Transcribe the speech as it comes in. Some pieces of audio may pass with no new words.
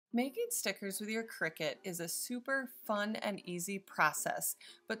Making stickers with your Cricut is a super fun and easy process,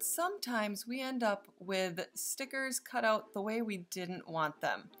 but sometimes we end up with stickers cut out the way we didn't want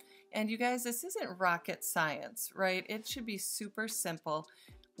them. And you guys, this isn't rocket science, right? It should be super simple,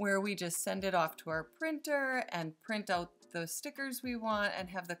 where we just send it off to our printer and print out the stickers we want and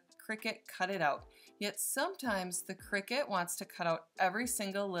have the Cricut cut it out. Yet sometimes the Cricut wants to cut out every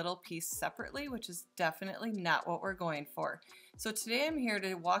single little piece separately, which is definitely not what we're going for. So today I'm here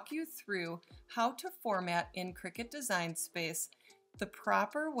to walk you through how to format in Cricut Design Space the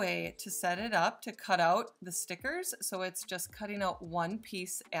proper way to set it up to cut out the stickers so it's just cutting out one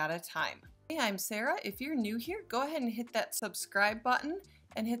piece at a time. Hey, I'm Sarah. If you're new here, go ahead and hit that subscribe button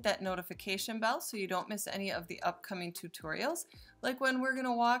and hit that notification bell so you don't miss any of the upcoming tutorials, like when we're going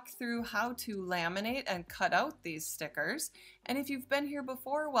to walk through how to laminate and cut out these stickers. And if you've been here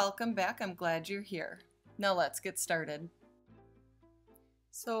before, welcome back. I'm glad you're here. Now let's get started.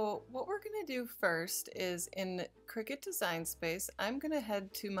 So what we're going to do first is in Cricut Design Space, I'm going to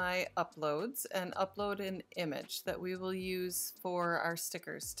head to my uploads and upload an image that we will use for our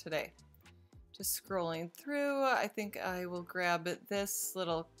stickers today. Just scrolling through, I think I will grab this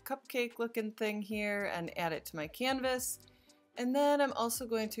little cupcake looking thing here and add it to my canvas. And then I'm also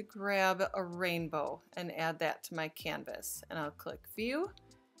going to grab a rainbow and add that to my canvas. And I'll click View,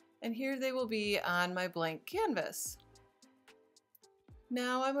 and here they will be on my blank canvas.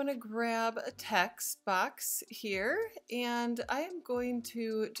 Now I'm going to grab a text box here, and I am going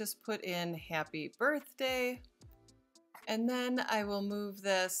to just put in Happy Birthday, and then I will move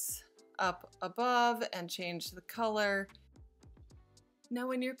this up above and change the color. Now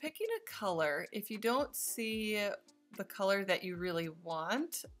when you're picking a color, if you don't see the color that you really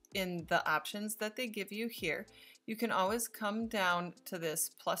want in the options that they give you here, you can always come down to this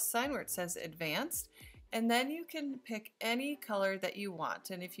plus sign where it says Advanced, and then you can pick any color that you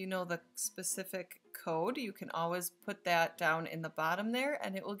want. And if you know the specific code, you can always put that down in the bottom there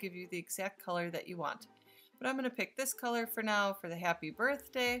and it will give you the exact color that you want. But I'm going to pick this color for now for the Happy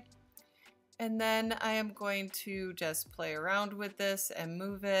Birthday. And then I am going to just play around with this and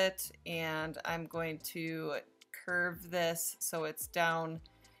move it, and I'm going to curve this so it's down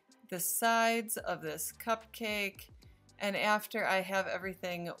the sides of this cupcake. And after I have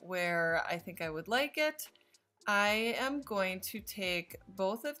everything where I think I would like it, I am going to take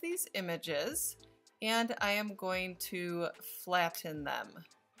both of these images and I am going to flatten them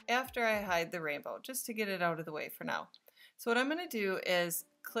after I hide the rainbow, just to get it out of the way for now. So what I'm going to do is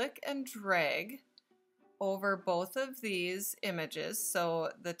click and drag over both of these images,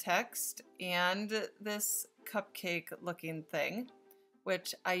 so the text and this cupcake looking thing,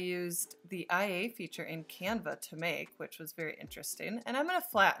 which I used the IA feature in Canva to make, which was very interesting, and I'm going to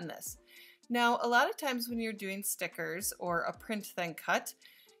flatten this. Now a lot of times when you're doing stickers or a print then cut,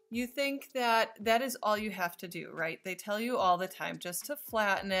 you think that that is all you have to do, right? They tell you all the time just to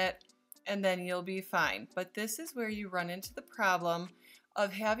flatten it and then you'll be fine. But this is where you run into the problem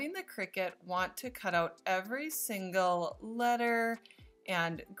of having the Cricut want to cut out every single letter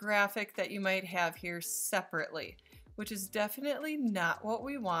and graphic that you might have here separately, which is definitely not what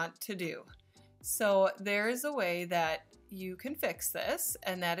we want to do. So there is a way that you can fix this,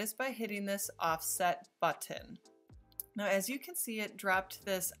 and that is by hitting this offset button. Now as you can see, it dropped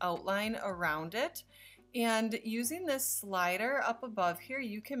this outline around it, and using this slider up above here,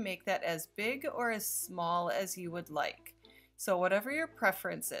 you can make that as big or as small as you would like. So whatever your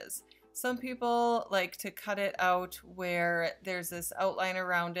preference is. Some people like to cut it out where there's this outline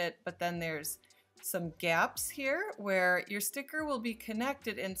around it, but then there's some gaps here where your sticker will be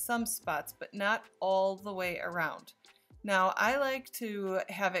connected in some spots, but not all the way around. Now I like to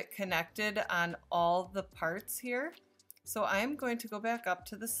have it connected on all the parts here. So I'm going to go back up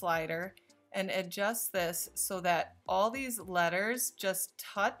to the slider and adjust this so that all these letters just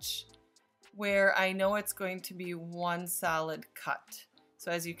touch where I know it's going to be one solid cut.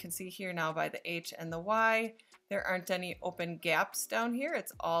 So as you can see here now by the H and the Y, there aren't any open gaps down here.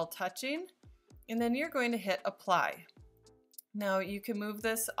 It's all touching. And then you're going to hit apply. Now you can move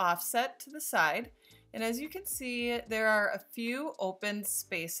this offset to the side. And as you can see, there are a few open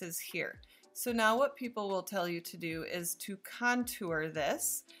spaces here. So now what people will tell you to do is to contour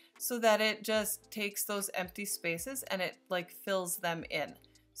this so that it just takes those empty spaces and it like fills them in,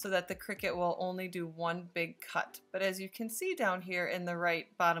 so that the Cricut will only do one big cut. But as you can see down here in the right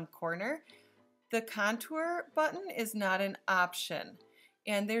bottom corner, the contour button is not an option.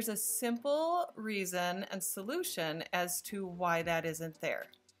 And there's a simple reason and solution as to why that isn't there.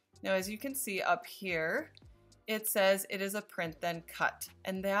 Now as you can see up here, it says it is a print then cut.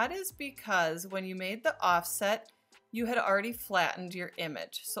 And that is because when you made the offset, you had already flattened your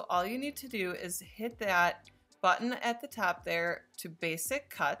image. So all you need to do is hit that button at the top there to basic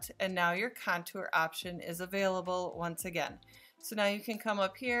cut, and now your contour option is available once again. So now you can come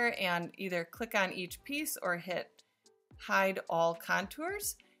up here and either click on each piece or hit hide all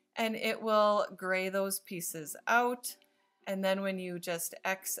contours, and it will gray those pieces out. And then when you just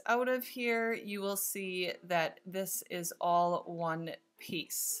X out of here, you will see that this is all one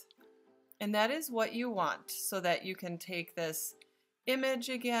piece. And that is what you want, so that you can take this image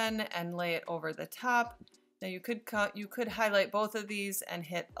again and lay it over the top. Now you could highlight both of these and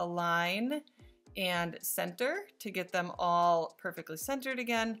hit align and center to get them all perfectly centered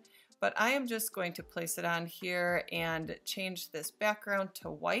again. But I am just going to place it on here and change this background to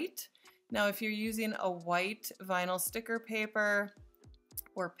white. Now if you're using a white vinyl sticker paper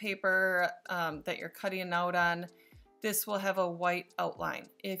or paper that you're cutting out on, this will have a white outline.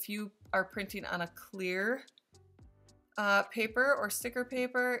 If you are printing on a clear paper or sticker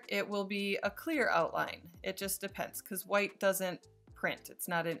paper, it will be a clear outline. It just depends, because white doesn't print. It's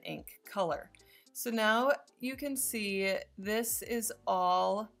not an ink color. So now you can see this is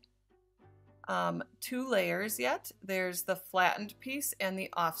all 2 layers yet. There's the flattened piece and the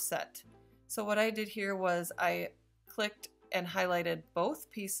offset. So what I did here was I clicked and highlighted both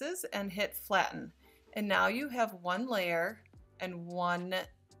pieces and hit flatten. And now you have 1 layer and 1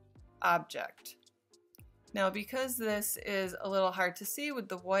 object. Now because this is a little hard to see with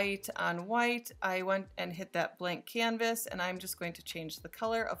the white on white, I went and hit that blank canvas, and I'm just going to change the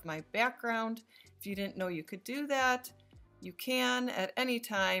color of my background. If you didn't know you could do that, you can at any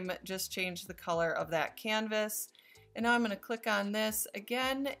time just change the color of that canvas. And now I'm going to click on this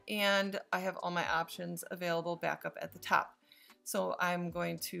again, and I have all my options available back up at the top. So I'm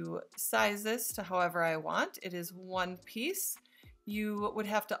going to size this to however I want. It is 1 piece. You would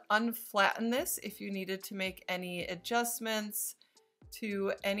have to unflatten this if you needed to make any adjustments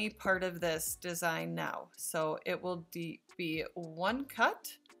to any part of this design now. So it will be 1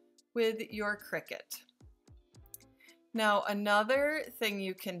 cut with your Cricut. Now another thing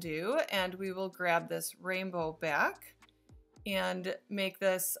you can do, and we will grab this rainbow back and make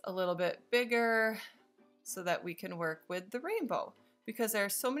this a little bit bigger so that we can work with the rainbow, because there are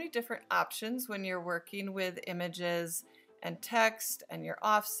so many different options when you're working with images and text and your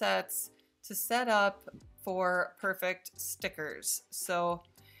offsets to set up for perfect stickers. So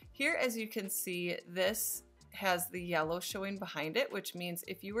here, as you can see, this has the yellow showing behind it, which means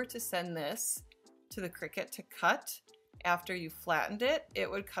if you were to send this to the Cricut to cut after you flattened it, it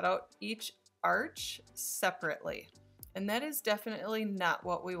would cut out each arch separately. And that is definitely not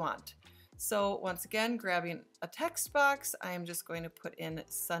what we want. So once again, grabbing a text box, I am just going to put in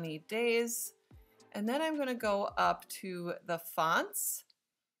sunny days. And then I'm going to go up to the fonts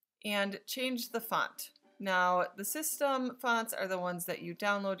and change the font. Now the system fonts are the ones that you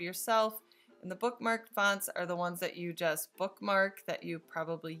download yourself, and the bookmarked fonts are the ones that you just bookmark that you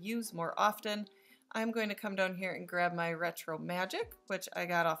probably use more often. I'm going to come down here and grab my Retro Magic, which I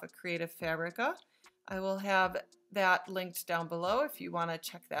got off of Creative Fabrica. I will have that linked down below if you want to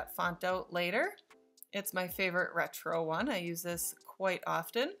check that font out later. It's my favorite retro one. I use this quite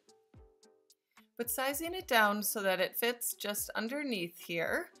often. But sizing it down so that it fits just underneath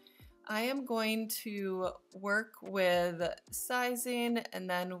here, I am going to work with sizing and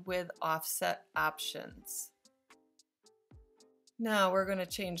then with offset options. Now we're going to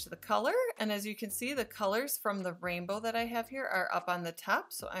change the color, and as you can see, the colors from the rainbow that I have here are up on the top.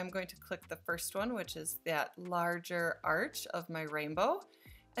 So I'm going to click the first one, which is that larger arch of my rainbow.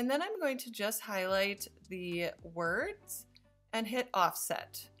 And then I'm going to just highlight the words and hit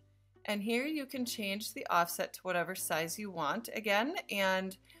offset. And here you can change the offset to whatever size you want again.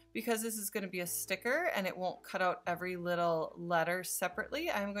 And because this is going to be a sticker and it won't cut out every little letter separately,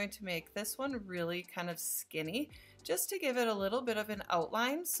 I'm going to make this one really kind of skinny, just to give it a little bit of an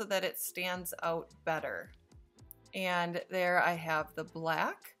outline so that it stands out better. And there I have the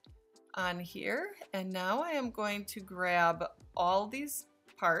black on here. And now I am going to grab all these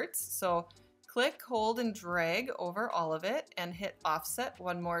parts. So click, hold, and drag over all of it and hit offset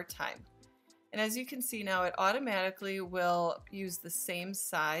 1 more time. And as you can see now, it automatically will use the same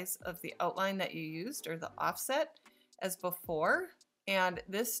size of the outline that you used, or the offset, as before. And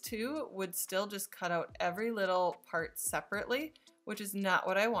this too would still just cut out every little part separately, which is not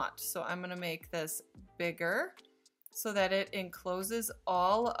what I want. So I'm going to make this bigger so that it encloses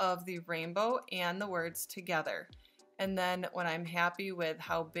all of the rainbow and the words together. And then when I'm happy with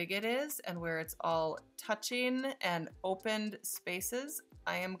how big it is and where it's all touching and opened spaces,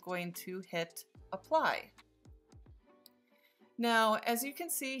 I am going to hit apply. Now, as you can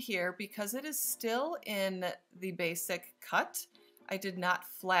see here, because it is still in the basic cut, I did not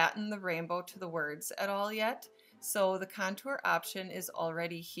flatten the rainbow to the words at all yet. So the contour option is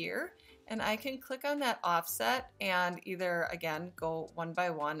already here, and I can click on that offset and either, again, go one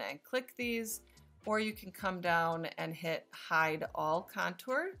by one and click these, or you can come down and hit hide all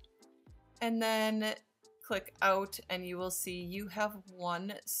contour, and then click out, and you will see you have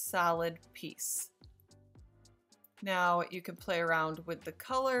one solid piece. Now you can play around with the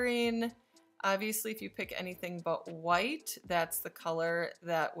coloring. Obviously, if you pick anything but white, that's the color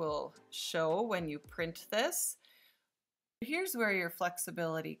that will show when you print this. Here's where your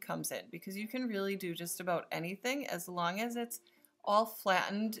flexibility comes in, because you can really do just about anything as long as it's all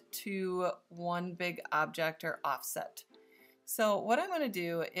flattened to one big object or offset. So what I'm going to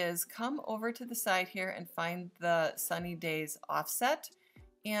do is come over to the side here and find the Sunny Days offset.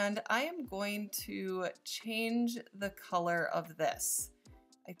 And I am going to change the color of this.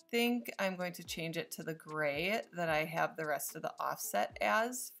 I think I'm going to change it to the gray that I have the rest of the offset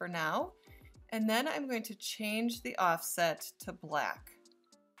as for now. And then I'm going to change the offset to black.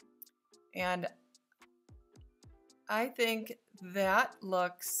 And I think that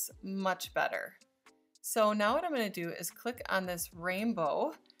looks much better. So now what I'm going to do is click on this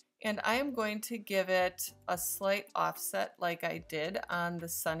rainbow, and I am going to give it a slight offset like I did on the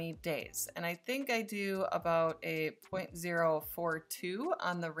Sunny Days. And I think I do about a 0.042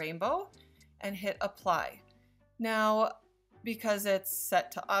 on the rainbow and hit apply. Now, because it's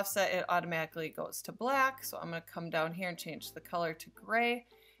set to offset, it automatically goes to black. So I'm going to come down here and change the color to gray.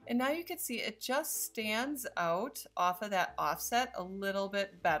 And now you can see it just stands out off of that offset a little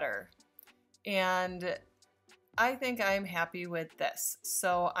bit better. And I think I'm happy with this.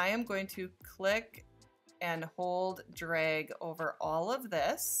 So I am going to click and hold drag over all of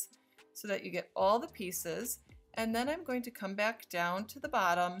this so that you get all the pieces. And then I'm going to come back down to the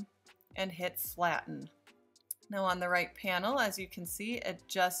bottom and hit flatten. Now on the right panel, as you can see, it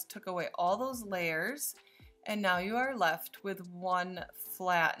just took away all those layers. And now you are left with one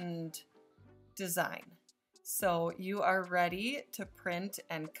flattened design. So you are ready to print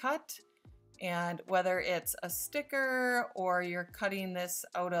and cut. And whether it's a sticker or you're cutting this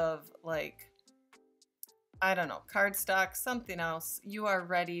out of, like, I don't know, cardstock, something else, you are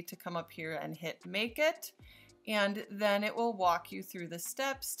ready to come up here and hit make it. And then it will walk you through the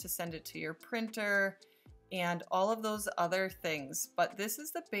steps to send it to your printer and all of those other things. But this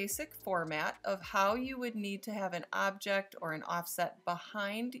is the basic format of how you would need to have an object or an offset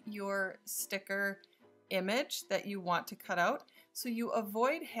behind your sticker image that you want to cut out, so you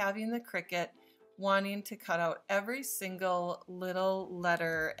avoid having the Cricut wanting to cut out every single little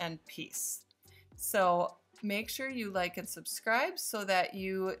letter and piece. So make sure you like and subscribe so that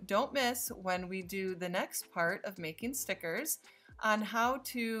you don't miss when we do the next part of making stickers on how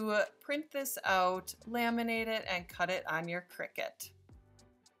to print this out, laminate it, and cut it on your Cricut.